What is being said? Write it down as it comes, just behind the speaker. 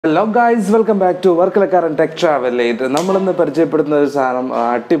Hello guys, welcome back to VARKALAKARAN Tech Travel. നമ്മളന്ന് പരിചയപ്പെടുന്ന ഒരു സാധനം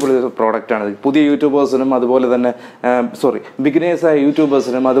അടിപൊളി ഒരു പ്രോഡക്റ്റ് ആണ്. പുതിയ യൂട്യൂബേഴ്സിനും അതുപോലെ തന്നെ ബിഗിനേഴ്സ് ആയ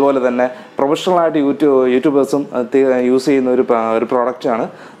യൂട്യൂബേഴ്സിനും അതുപോലെ തന്നെ പ്രൊഫഷണൽ ആയിട്ട് യൂട്യൂബേഴ്സും യൂസ് ചെയ്യുന്ന ഒരു പ്രോഡക്റ്റ് ആണ്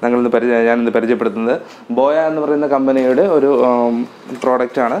ഞാനിന്ന് പരിചയപ്പെടുത്തുന്നത്. ബോയ എന്ന് പറയുന്ന കമ്പനിയുടെ ഒരു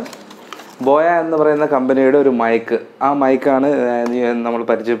പ്രോഡക്റ്റ് ആണ്. ബോയ എന്ന് പറയുന്ന കമ്പനിയുടെ ഒരു മൈക്ക്. ആ മൈക്കാണ് നമ്മൾ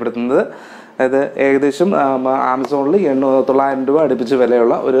പരിചയപ്പെടുത്തുന്നത്. അത് ഏകദേശം ആമസോണിൽ 900 രൂപ അടുപ്പിച്ച്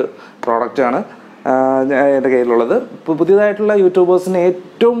വിലയുള്ള ഒരു പ്രോഡക്റ്റാണ് എൻ്റെ കയ്യിലുള്ളത്. പുതിയതായിട്ടുള്ള യൂട്യൂബേഴ്സിന്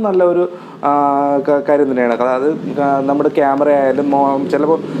ഏറ്റവും നല്ല ഒരു കാര്യം തന്നെയാണ്. അതായത് നമ്മുടെ ക്യാമറ ആയാലും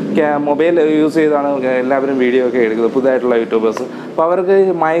ചിലപ്പോൾ മൊബൈൽ യൂസ് ചെയ്താണ് എല്ലാവരും വീഡിയോ ഒക്കെ എടുക്കുന്നത്, പുതിയതായിട്ടുള്ള യൂട്യൂബേഴ്സ്. അപ്പോൾ അവർക്ക്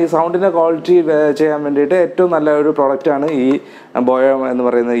സൗണ്ടിൻ്റെ ക്വാളിറ്റി ചെയ്യാൻ വേണ്ടിയിട്ട് ഏറ്റവും നല്ല ഒരു പ്രോഡക്റ്റാണ് ഈ ബോയ എന്ന്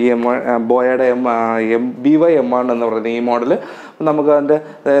പറയുന്നത്. ഈ ബോയയുടെ BY M1 എന്ന് പറയുന്നത് ഈ മോഡൽ. നമുക്ക് അതിൻ്റെ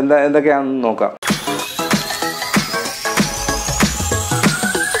എന്തൊക്കെയാണെന്ന്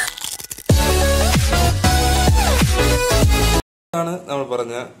നോക്കാം. ാണ് നമ്മൾ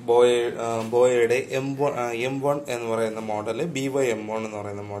പറഞ്ഞ ബോയയുടെ M1 എന്ന് പറയുന്ന മോഡല്, BY M1 എന്ന്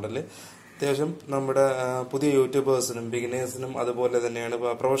പറയുന്ന മോഡല്. അത്യാവശ്യം നമ്മുടെ പുതിയ യൂട്യൂബേഴ്സിനും ബിഗിനേഴ്സിനും അതുപോലെ തന്നെയാണ്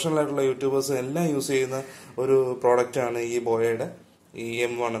പ്രൊഫഷണൽ ആയിട്ടുള്ള യൂട്യൂബേഴ്സും എല്ലാം യൂസ് ചെയ്യുന്ന ഒരു പ്രോഡക്റ്റാണ് ഈ ബോയയുടെ ഈ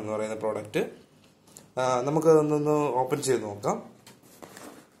M1 എന്ന് പറയുന്ന പ്രോഡക്റ്റ്. നമുക്ക് ഒന്ന് ഓപ്പൺ ചെയ്ത് നോക്കാം.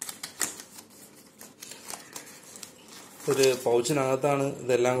 ഒരു പൗച്ചിനകത്താണ്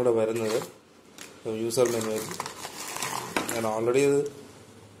ഇതെല്ലാം കൂടെ വരുന്നത്. യൂസർ മെനുവിൽ ഞാൻ ഓൾറെഡി ഇത്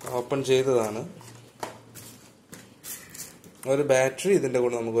ഓപ്പൺ ചെയ്തതാണ്. ഒരു ബാറ്ററി ഇതിൻ്റെ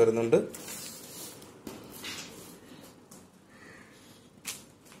കൂടെ നമുക്ക് വരുന്നുണ്ട്.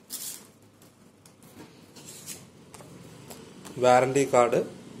 വാറണ്ടി കാർഡ്,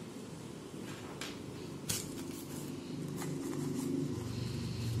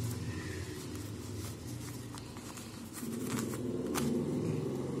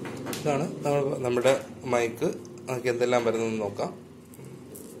 ഇതാണ് നമ്മുടെ മൈക്ക്. നമുക്ക് എന്തെല്ലാം വരുന്നതെന്ന് നോക്കാം.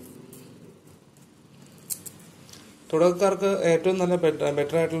 തുടക്കക്കാർക്ക് ഏറ്റവും നല്ല ബെറ്റർ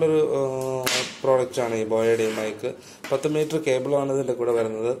ആയിട്ടുള്ളൊരു പ്രോഡക്റ്റാണ് ഈ ബോയയുടെ മൈക്ക്. 10 മീറ്റർ കേബിളാണ് ഇതിൻ്റെ കൂടെ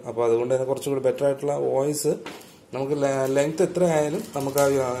വരുന്നത്. അപ്പോൾ അതുകൊണ്ട് തന്നെ കുറച്ചുകൂടി ബെറ്റർ ആയിട്ടുള്ള വോയിസ് നമുക്ക് ലെങ്ത് എത്ര ആയാലും നമുക്ക്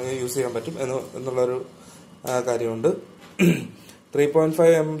യൂസ് ചെയ്യാൻ പറ്റും എന്നുള്ളൊരു കാര്യമുണ്ട്.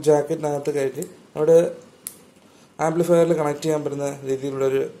 3.5 mm ജാക്കറ്റിനകത്ത് കയറ്റി നമ്മുടെ ആംപ്ലിഫയറിൽ കണക്ട് ചെയ്യാൻ പറ്റുന്ന രീതിയിലുള്ള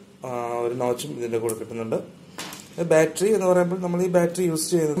ഒരു നോച്ചും ഇതിൻ്റെ കൂടെ കിട്ടുന്നുണ്ട്. ബാറ്ററി എന്ന് പറയുമ്പോൾ നമ്മൾ ഈ ബാറ്ററി യൂസ്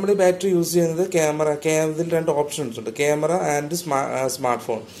ചെയ്യുന്നത് ഇതിൽ 2 ഓപ്ഷൻസ് ഉണ്ട്, camera and smart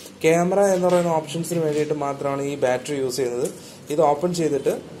phone. Camera എന്ന് പറയുന്ന ഓപ്ഷൻസിന് വേണ്ടിയിട്ട് മാത്രമാണ് ഈ ബാറ്ററി യൂസ് ചെയ്യുന്നത്. ഇത് ഓപ്പൺ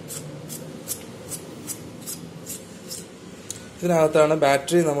ചെയ്തിട്ട് ഇതിനകത്താണ്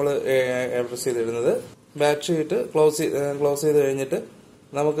ബാറ്ററി നമ്മൾ പ്രസ് ചെയ്തിടുന്നത്. ബാറ്ററി ഇട്ട് ക്ലോസ് ചെയ്ത് കഴിഞ്ഞിട്ട്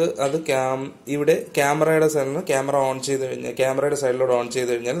നമുക്ക് അത് ഇവിടെ ക്യാമറയുടെ സൈഡിൽ ക്യാമറയുടെ സൈഡിലൂടെ ഓൺ ചെയ്ത്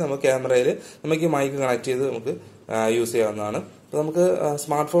കഴിഞ്ഞാൽ നമുക്ക് ഈ മൈക്ക് കണക്ട് ചെയ്ത് നമുക്ക് യൂസ് ചെയ്യാവുന്നതാണ്. അപ്പോൾ നമുക്ക്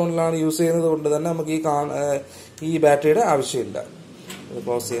സ്മാർട്ട് ഫോണിലാണ് യൂസ് ചെയ്യുന്നത് കൊണ്ട് തന്നെ നമുക്ക് ഈ ബാറ്ററിയുടെ ആവശ്യമില്ല. ഇത്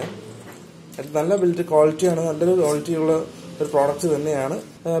ക്ലോസ് ചെയ്യാം. നല്ല ബിൽഡ് ക്വാളിറ്റിയാണ്, നല്ലൊരു ക്വാളിറ്റിയുള്ള ഒരു പ്രോഡക്റ്റ് തന്നെയാണ്.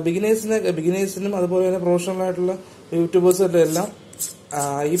 ബിഗിനേഴ്സിനും അതുപോലെ തന്നെ പ്രൊഫഷണൽ ആയിട്ടുള്ള യൂട്യൂബേഴ്സിന്റെ എല്ലാം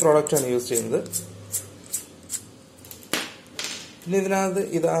ഈ പ്രോഡക്റ്റാണ് യൂസ് ചെയ്യുന്നത്. പിന്നെ ഇതിനകത്ത്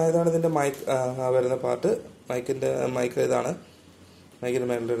ഇതാണ് ഇതിന്റെ മൈക്ക് വരുന്ന പാർട്ട്. മൈക്ക് ഇതാണ്. മൈക്കിന്റെ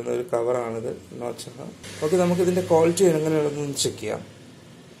മേലിൽ വരുന്ന ഒരു കവറാണിത്, നോച്ചാണ്. ഓക്കെ, നമുക്ക് ഇതിന്റെ ക്വാളിറ്റി എങ്ങനെയുള്ളതെന്ന് ചെക്ക് ചെയ്യാം.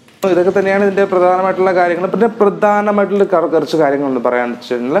 ഇതൊക്കെ തന്നെയാണ് ഇതിന്റെ പ്രധാനമായിട്ടുള്ള കാര്യങ്ങൾ. പിന്നെ പ്രധാനമായിട്ടുള്ള കുറച്ച് കാര്യങ്ങളൊന്നും പറയാന്ന്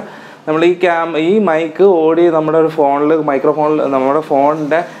വെച്ചിട്ടുണ്ടെങ്കിൽ, നമ്മൾ ഈ മൈക്ക് നമ്മുടെ ഒരു മൈക്രോഫോണിൽ നമ്മുടെ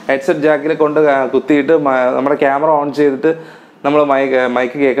ഫോണിന്റെ ഹെഡ്സെറ്റ് ജാക്കിൽ കൊണ്ട് കുത്തിയിട്ട് നമ്മുടെ ക്യാമറ ഓൺ ചെയ്തിട്ട് നമ്മൾ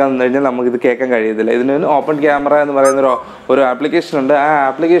മൈക്ക് കേൾക്കാൻ നിന്ന് കഴിഞ്ഞാൽ നമുക്കിത് കേൾക്കാൻ കഴിയത്തില്ല. ഇതിന് ഓപ്പൺ ക്യാമറ എന്ന് പറയുന്ന ഒരു ആപ്ലിക്കേഷൻ ഉണ്ട്. ആ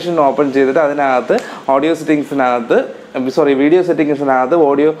ആപ്ലിക്കേഷൻ ഓപ്പൺ ചെയ്തിട്ട് അതിനകത്ത് വീഡിയോ സെറ്റിംഗ്സിനകത്ത്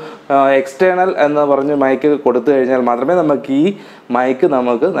ഓഡിയോ എക്സ്റ്റേണൽ എന്ന് പറഞ്ഞ് മൈക്ക് കൊടുത്തു കഴിഞ്ഞാൽ മാത്രമേ നമുക്ക് ഈ മൈക്ക്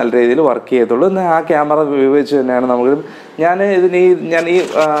നമുക്ക് നല്ല രീതിയിൽ വർക്ക് ചെയ്യത്തുള്ളൂ. ആ ക്യാമറ ഉപയോഗിച്ച് തന്നെയാണ് ഞാൻ ഈ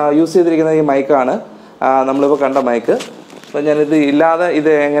യൂസ് ചെയ്തിരിക്കുന്ന ഈ മൈക്കാണ് നമ്മളിപ്പോൾ കണ്ട മൈക്ക്. അപ്പം ഞാനിത് ഇല്ലാതെ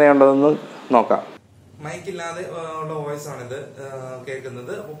ഇത് എങ്ങനെയുണ്ടെന്ന് നോക്കാം. മൈക്കില്ലാതെ ഉള്ള വോയിസ് ആണിത്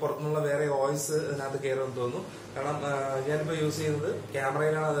കേൾക്കുന്നത്. അപ്പോൾ പുറത്തുനിന്നുള്ള വേറെ വോയിസ് ഇതിനകത്ത് കയറുമെന്ന് തോന്നുന്നു. കാരണം ഞാനിപ്പോൾ യൂസ് ചെയ്യുന്നത്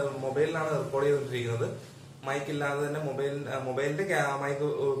ക്യാമറയിലാണ്, മൊബൈലിലാണ് റെക്കോർഡ് ചെയ്തുകൊണ്ടിരിക്കുന്നത്. മൈക്കില്ലാതെ തന്നെ മൊബൈലിന്റെ മൈക്ക്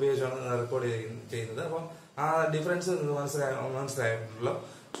ഉപയോഗിച്ചാണ് റെക്കോർഡ് ചെയ്യുന്നത്. അപ്പം ആ ഡിഫറൻസ് മനസ്സിലായിട്ടുണ്ടല്ലോ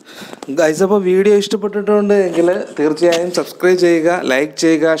ഗൈസ്. അപ്പോൾ വീഡിയോ ഇഷ്ടപ്പെട്ടിട്ടുണ്ട് എങ്കിൽ തീർച്ചയായും സബ്സ്ക്രൈബ് ചെയ്യുക, ലൈക്ക്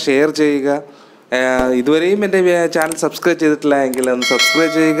ചെയ്യുക, ഷെയർ ചെയ്യുക. ഇതുവരെയും എൻ്റെ ചാനൽ സബ്സ്ക്രൈബ് ചെയ്തിട്ടില്ല എങ്കിൽ ഒന്ന്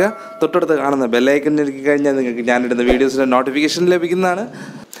സബ്സ്ക്രൈബ് ചെയ്യുക. തൊട്ടടുത്ത് കാണുന്ന ബെല്ലൈക്കൺ ഞെക്കി കഴിഞ്ഞാൽ നിങ്ങൾക്ക് ഞാനിടുന്ന വീഡിയോസിൻ്റെ നോട്ടിഫിക്കേഷൻ ലഭിക്കുന്നതാണ്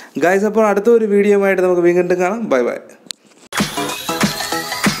ഗൈസ്. അപ്പോൾ അടുത്ത ഒരു വീഡിയോ ആയിട്ട് നമുക്ക് വീണ്ടും കാണാം. Bye bye.